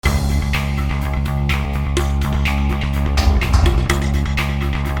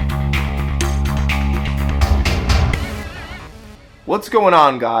What's going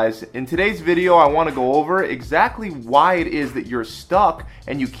on, guys? In today's video, I want to go over exactly why it is that you're stuck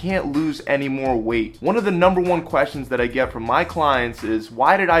and you can't lose any more weight. One of the number one questions that I get from my clients is,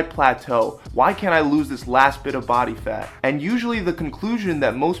 why did I plateau? Why can't I lose this last bit of body fat? And usually the conclusion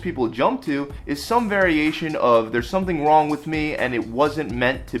that most people jump to is some variation of, there's something wrong with me and it wasn't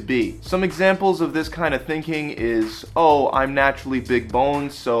meant to be. Some examples of this kind of thinking is, oh, I'm naturally big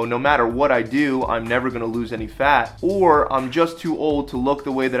boned, so no matter what I do, I'm never going to lose any fat. Or I'm just too old to look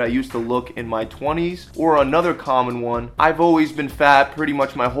the way that I used to look in my 20s. Or another common one, I've always been fat pretty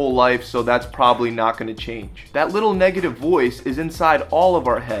much my whole life, so that's probably not going to change. That little negative voice is inside all of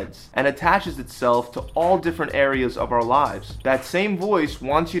our heads and attaches itself to all different areas of our lives. That same voice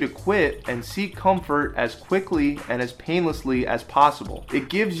wants you to quit and seek comfort as quickly and as painlessly as possible. It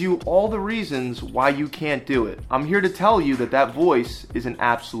gives you all the reasons why you can't do it. I'm here to tell you that that voice is an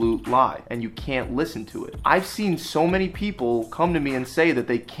absolute lie and you can't listen to it. I've seen so many people come to me and say that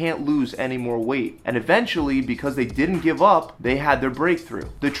they can't lose any more weight, and eventually, because they didn't give up, they had their breakthrough.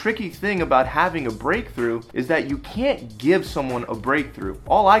 The tricky thing about having a breakthrough is that you can't give someone a breakthrough.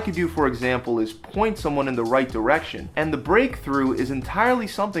 All I could do, for example, is point someone in the right direction, and the breakthrough is entirely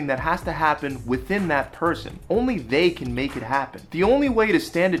something that has to happen within that person. Only they can make it happen. The only way to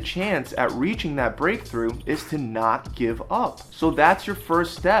stand a chance at reaching that breakthrough is to not give up. So that's your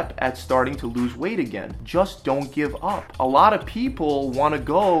first step at starting to lose weight again. Just don't give up. A lot of people want to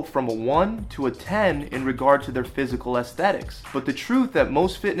go from a 1 to a 10 in regard to their physical aesthetics. But the truth that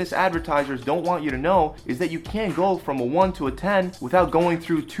most fitness advertisers don't want you to know is that you can't go from a 1 to a 10 without going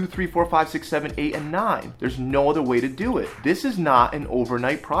through 2, 3, 4, 5, 6, 7, 8, and 9. There's no other way to do it. This is not an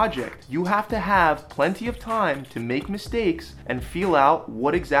overnight project. You have to have plenty of time to make mistakes and feel out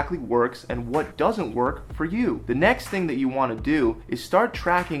what exactly works and what doesn't work for you. The next thing that you want to do is start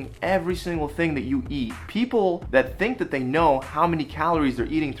tracking every single thing that you eat. People that think that they know how many calories they're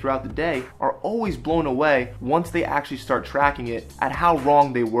eating throughout the day are always blown away once they actually start tracking it at how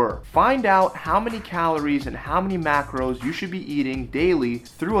wrong they were. Find out how many calories and how many macros you should be eating daily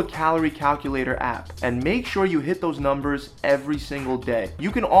through a calorie calculator app, and make sure you hit those numbers every single day.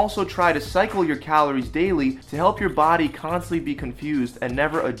 You can also try to cycle your calories daily to help your body constantly be confused and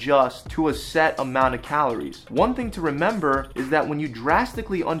never adjust to a set amount of calories. One thing to remember is that when you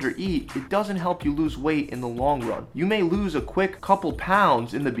drastically undereat, it doesn't help you lose weight in the long run. You may lose a quick couple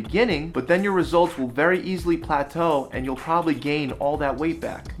pounds in the beginning, but then your results will very easily plateau and you'll probably gain all that weight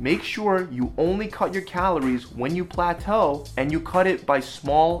back. Make sure you only cut your calories when you plateau, and you cut it by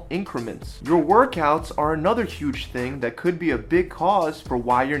small increments. Your workouts are another huge thing that could be a big cause for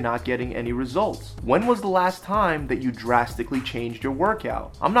why you're not getting any results. When was the last time that you drastically changed your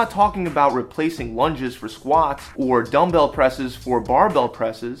workout? I'm not talking about replacing lunges for squats or dumbbell presses for barbell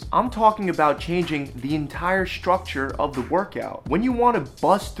presses. I'm talking about changing the entire structure of the workout. When you want to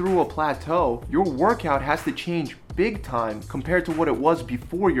bust through a plateau, your workout has to change big time compared to what it was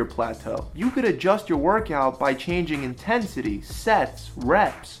before your plateau. You could adjust your workout by changing intensity, sets,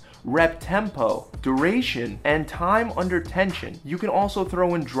 reps, rep tempo, duration, and time under tension. You can also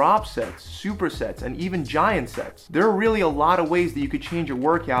throw in drop sets, supersets, and even giant sets. There are really a lot of ways that you could change your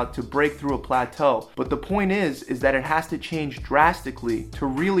workout to break through a plateau, but the point is that it has to change drastically to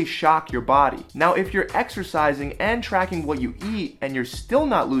really shock your body. Now, if you're exercising and tracking what you eat and you're still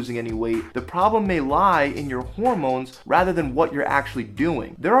not losing any weight, the problem may lie in your hormones rather than what you're actually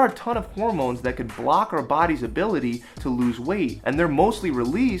doing. There are a ton of hormones that could block our body's ability to lose weight, and they're mostly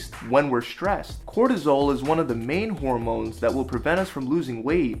released when we're stressed. Cortisol is one of the main hormones that will prevent us from losing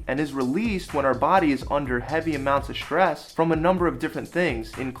weight and is released when our body is under heavy amounts of stress from a number of different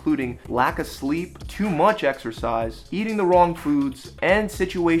things, including lack of sleep, too much exercise, eating the wrong foods, and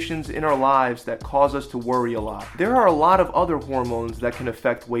situations in our lives that cause us to worry a lot. There are a lot of other hormones that can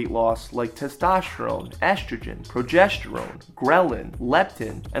affect weight loss, like testosterone, estrogen, progesterone, ghrelin,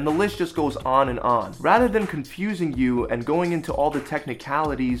 leptin, and the list just goes on and on. Rather than confusing you and going into all the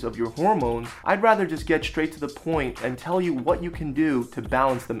technicalities of your hormones, I'd rather just get straight to the point and tell you what you can do to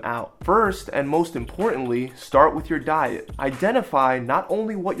balance them out. First, and most importantly, start with your diet. Identify not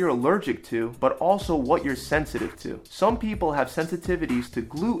only what you're allergic to, but also what you're sensitive to. Some people have sensitivities to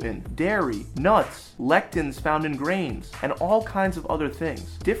gluten, dairy, nuts, lectins found in grains, and all kinds of other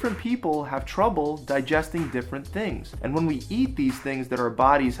things. Different people have trouble digesting different things, and when we eat these things that our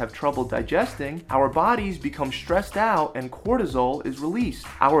bodies have trouble digesting, our bodies become stressed out and cortisol is released.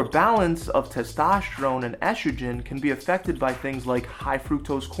 Our balance of testosterone and estrogen can be affected by things like high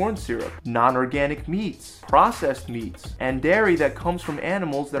fructose corn syrup, non-organic meats, processed meats, and dairy that comes from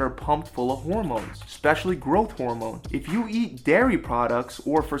animals that are pumped full of hormones, especially growth hormone. If you eat dairy products,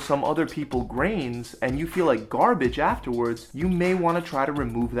 or for some other people grains, and you feel like garbage afterwards, you may want to try to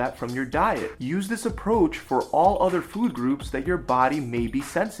remove that from your diet. Use this approach for all other food groups that your body may be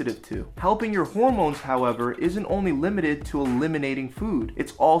sensitive to. Helping your hormones, however, isn't only limited to eliminating food,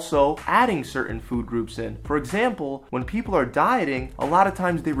 it's also adding certain food groups in. For example, when people are dieting, a lot of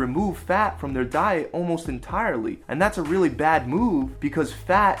times they remove fat from their diet almost entirely, and that's a really bad move because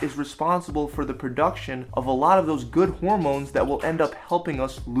fat is responsible for the production of a lot of those good hormones that will end up helping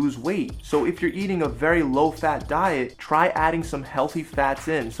us lose weight. So if you're eating a very low-fat diet, try adding some healthy fats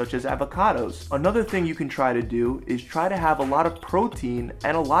in, such as avocados. Another thing you can try to do is try to have a lot of protein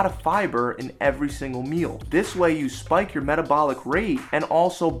and a lot of fiber in every single meal. This way you spike your metabolic rate and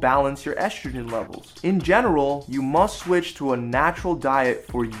also balance your estrogen levels. In general, you must switch to a natural diet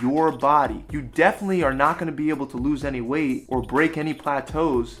for your body. You definitely are not going to be able to lose any weight or break any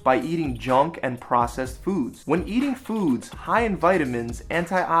plateaus by eating junk and processed foods. When eating foods high in vitamins,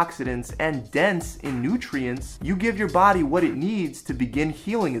 antioxidants, and dense in nutrients, you give your body what it needs to begin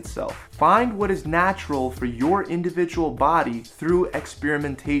healing itself. Find what is natural for your individual body through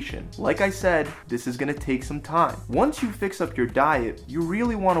experimentation. Like I said, this is going to take some time. Once you fix up your diet, you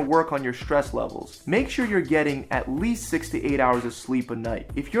really want to work on your stress levels. Make sure you're getting at least 6 to 8 hours of sleep a night.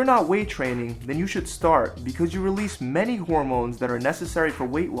 If you're not weight training, then you should start because you release many hormones that are necessary for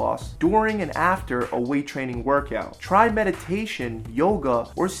weight loss during and after a weight training workout. Try meditation, yoga,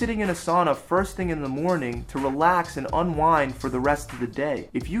 or sitting in a sauna first thing in the morning to relax and unwind for the rest of the day.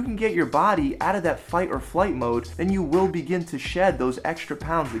 If you can get your body out of that fight or flight mode, then you will begin to shed those extra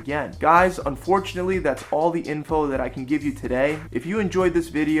pounds again. Guys, unfortunately, that's all the info that I can give you today. If you enjoyed this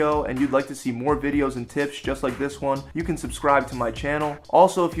video and you'd like to see more videos and tips just like this one, you can subscribe to my channel.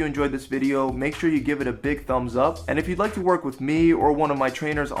 Also, if you enjoyed this video, make sure you give it a big thumbs up. And if you'd like to work with me or one of my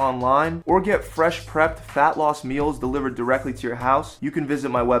trainers online, or get fresh prepped fat loss meals delivered directly to your house, you can visit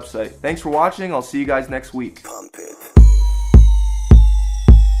my website. Thanks for watching. I'll see you guys next week. Pump it.